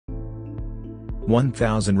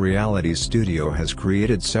1000 Reality Studio has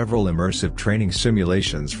created several immersive training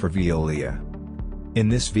simulations for Veolia. In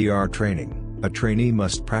this VR training, a trainee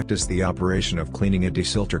must practice the operation of cleaning a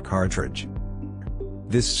desilter cartridge.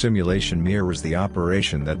 This simulation mirrors the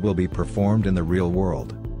operation that will be performed in the real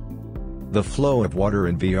world. The flow of water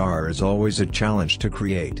in VR is always a challenge to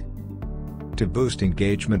create. To boost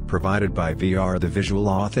engagement provided by VR, the visual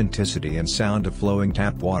authenticity and sound of flowing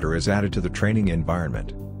tap water is added to the training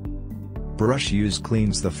environment. Brush use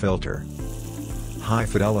cleans the filter. High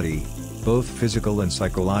fidelity, both physical and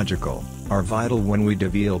psychological, are vital when we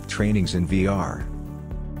develop trainings in VR.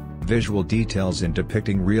 Visual details in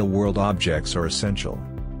depicting real-world objects are essential.